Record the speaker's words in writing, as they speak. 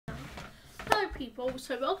people,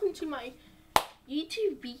 so welcome to my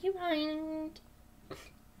YouTube Rewind.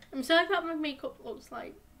 I'm sorry that my makeup looks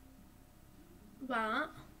like that.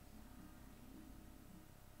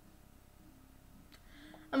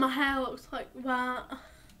 And my hair looks like that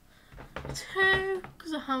too,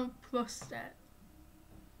 because I haven't brushed it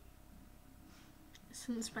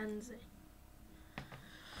since Wednesday.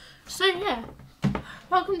 So yeah,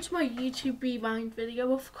 welcome to my YouTube Rewind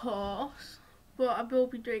video, of course, but I will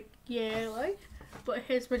be doing yearly. But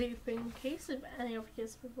here's my new thing in case if any of you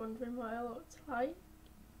have been wondering what I looked like.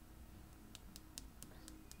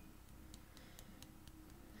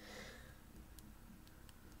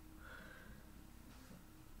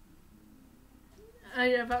 Oh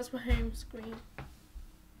yeah, that's my home screen.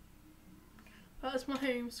 That's my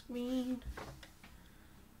home screen.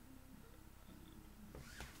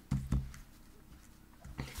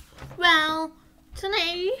 Well,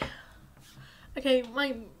 today, okay,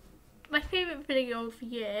 my favourite video of the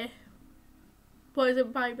year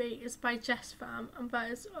wasn't by me, it's by Jess Fam, and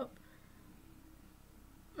that is up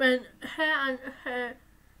when her and her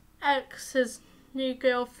ex's new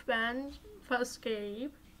girlfriend, that's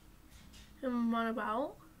Gabe, and one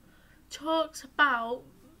about, talks about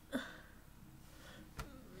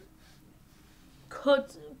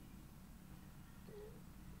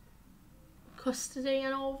custody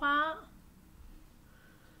and all that,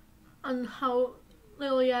 and how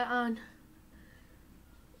Lilia and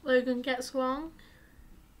Logan gets along,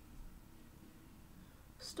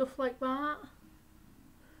 stuff like that.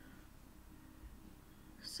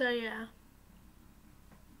 So yeah,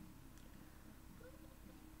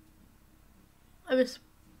 I just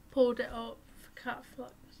pulled it up for Cat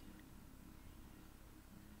Flips.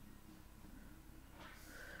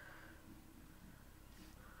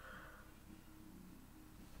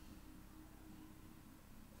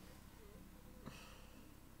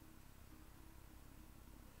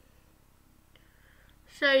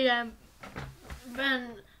 So yeah,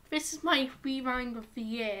 then this is my rewind of the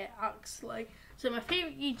year actually. So my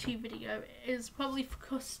favourite YouTube video is probably for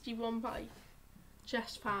Custody one by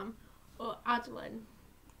Jess Fam or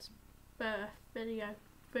Adeline's birth video.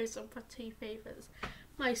 Those are my two favourites.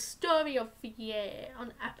 My story of the year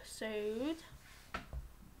on episode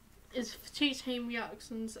is for two team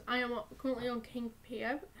reactions. I am currently on King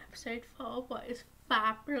Pio, episode 4, but it's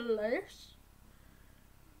fabulous.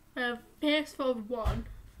 PS4 1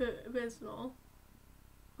 for original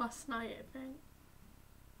last night, I think.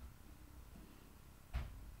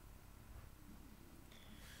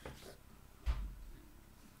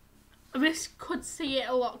 I wish I could see it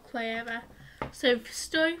a lot clearer. So the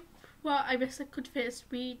story, what I wish I could first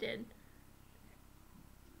read in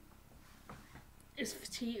is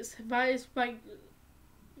for teachers. That is like,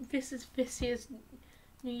 this is this year's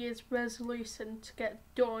New Year's resolution to get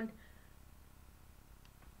done.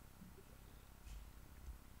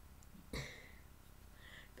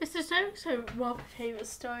 This is also one of my favourite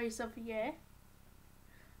stories of the year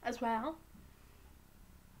as well.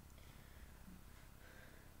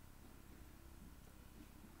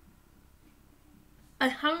 I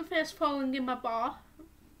haven't finished falling with my boss,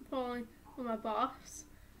 also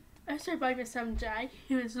by Miss MJ,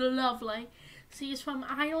 who is lovely. She is from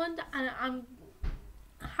Ireland and I'm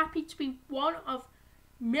happy to be one of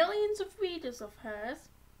millions of readers of hers.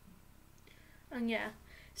 And yeah,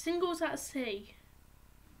 Singles at Sea.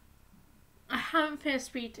 I haven't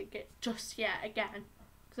finished reading it just yet again,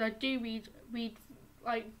 because I do read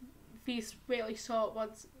like these really short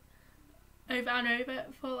ones over and over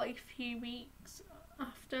for like a few weeks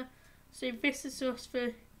after. So this is just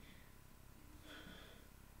for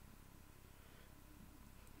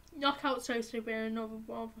Knockout Social being another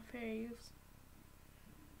one of my faves.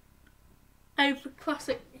 Oh, the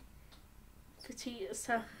classic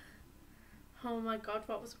Petita. Oh my god,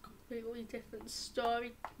 that was a completely different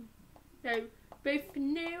story. No, both the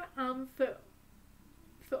new and for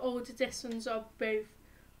older editions are both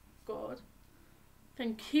good.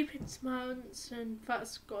 Then Cupid's Mansion,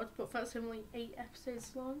 that's good, but that's only 8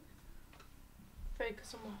 episodes long.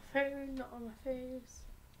 Focus on my phone, not on my face.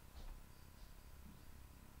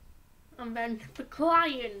 And then The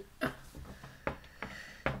Client.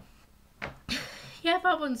 Yeah,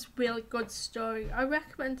 that one's a really good story. I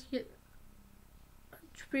recommend it.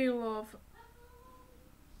 True Love.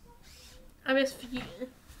 I wish for you,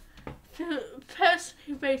 for the person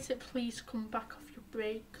who wrote it, please come back off your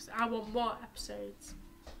break, because I want more episodes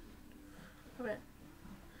of it.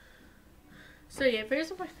 So yeah,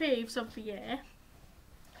 those are my faves of the year.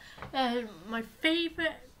 My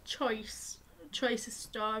favourite choice of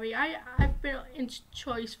story. I've been into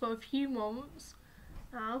choice for a few months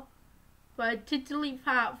now, But I did delete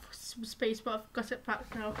that for some space, but I've got it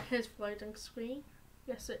back now. Here's the loading screen.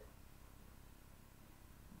 Yes,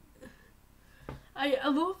 I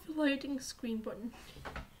love the loading screen button.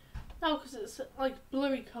 Now, because it's like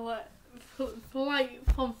bluey colour, flight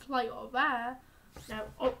from flight up there, now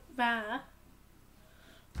up there,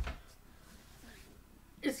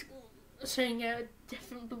 it's showing a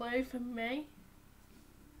different blue for me.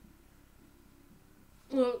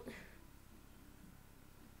 Look.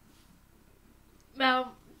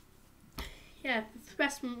 Well, yeah, the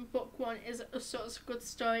Freshman Book 1 is a sort of good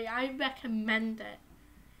story. I recommend it.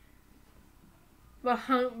 But I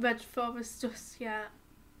haven't read Forest just yet.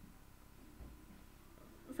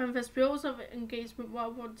 Then there's Rules of Engagement, what I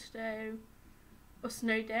want to do, or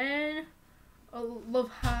Snowed In, or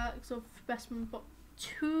Love Hacks, or Freshman Book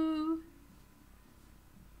 2,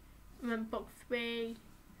 and then Book 3.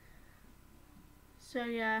 So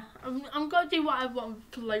yeah, I'm gonna do what I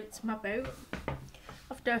want to float my boat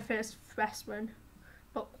after I finish Freshman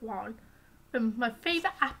Book 1. And my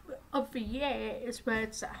favourite app of the year is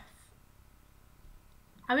Words F.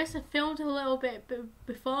 I wish I filmed a little bit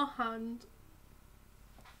beforehand.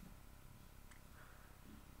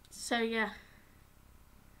 So yeah.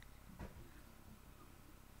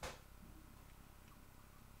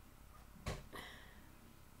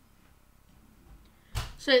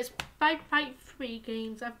 So it's Bite 3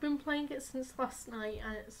 games. I've been playing it since last night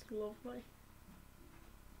and it's lovely.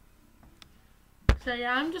 So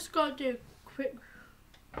yeah, I'm just gonna do a quick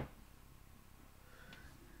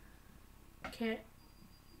kit.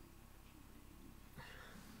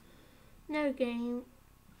 No game.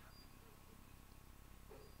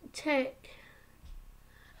 Tick.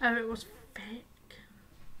 Oh, it was thick.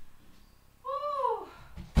 Oh.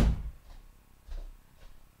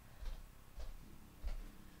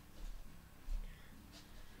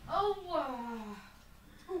 Oh, wow.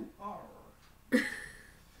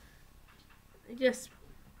 Just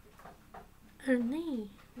only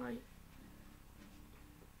like.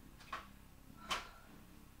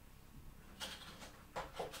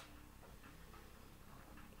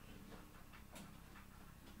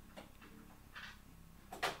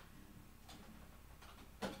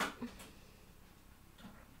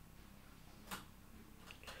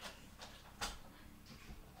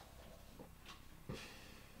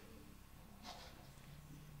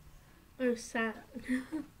 Oh, sad.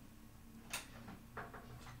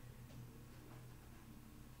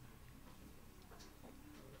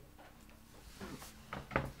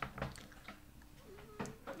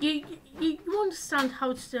 You understand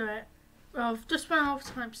how to do it. Well, I've just run out of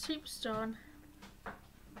time. Superstone.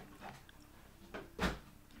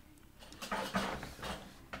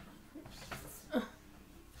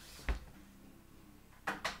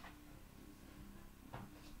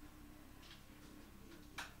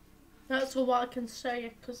 That's all what I can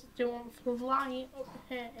say because I don't want to fly up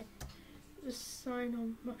here. Just sign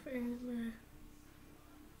on my phone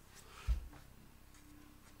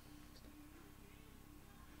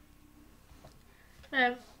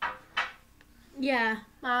there. Yeah,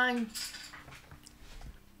 mine.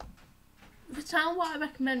 The channel what I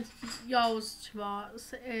recommend yours to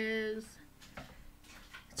us is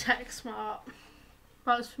TechSmart.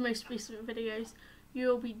 That's for most recent videos.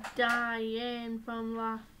 You'll be dying from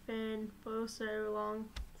laughing for so long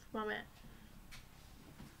from it.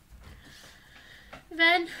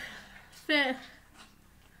 Then for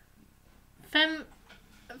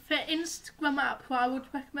Instagram app, what I would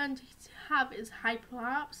recommend you to have is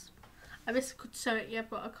Hyperlapse. I wish I could show it yet,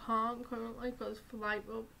 but I can't currently because for like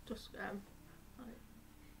just like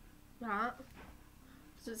that.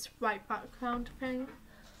 Because it's right background thing.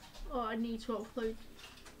 Or I need to upload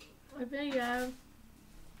a video.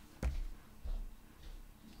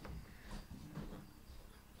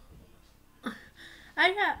 Oh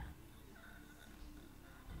yeah.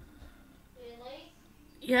 Really?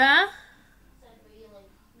 Yeah? I said really.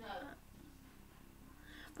 No.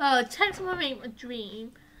 Well, I texted my mate my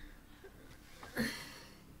dream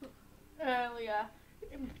earlier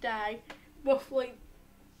in the day, roughly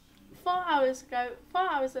 4 hours ago, 4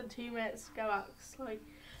 hours and 2 minutes ago actually.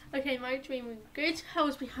 Okay, my dream was go to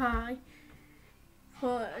Helsby High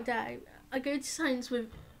for a day. I go to science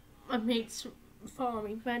with my mates for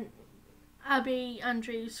me, then Abby,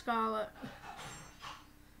 Andrew, Scarlett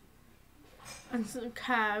and some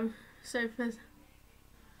cow. So for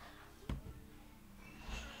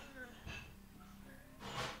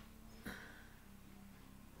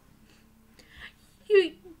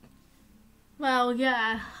you, well,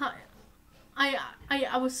 yeah,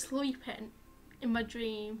 I was sleeping in my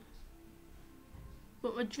dream,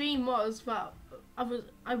 but my dream was that I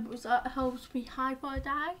was at Helsby High for a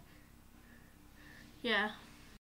day. Yeah.